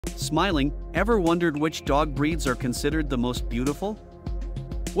Smiling, ever wondered which dog breeds are considered the most beautiful?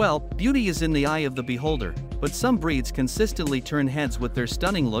 Well, beauty is in the eye of the beholder, but some breeds consistently turn heads with their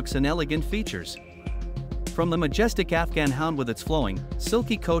stunning looks and elegant features. From the majestic Afghan hound with its flowing,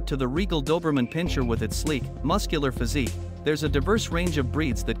 silky coat to the regal Doberman pinscher with its sleek, muscular physique, there's a diverse range of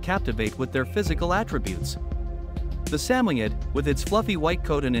breeds that captivate with their physical attributes. The Samoyed, with its fluffy white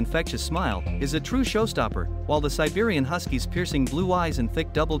coat and infectious smile, is a true showstopper, while the Siberian Husky's piercing blue eyes and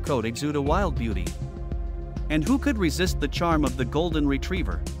thick double coat exude a wild beauty. And who could resist the charm of the Golden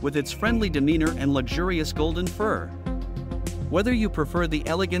Retriever, with its friendly demeanor and luxurious golden fur? Whether you prefer the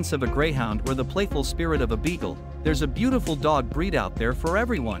elegance of a greyhound or the playful spirit of a beagle, there's a beautiful dog breed out there for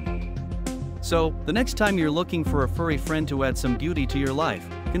everyone. So, the next time you're looking for a furry friend to add some beauty to your life,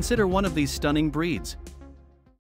 consider one of these stunning breeds.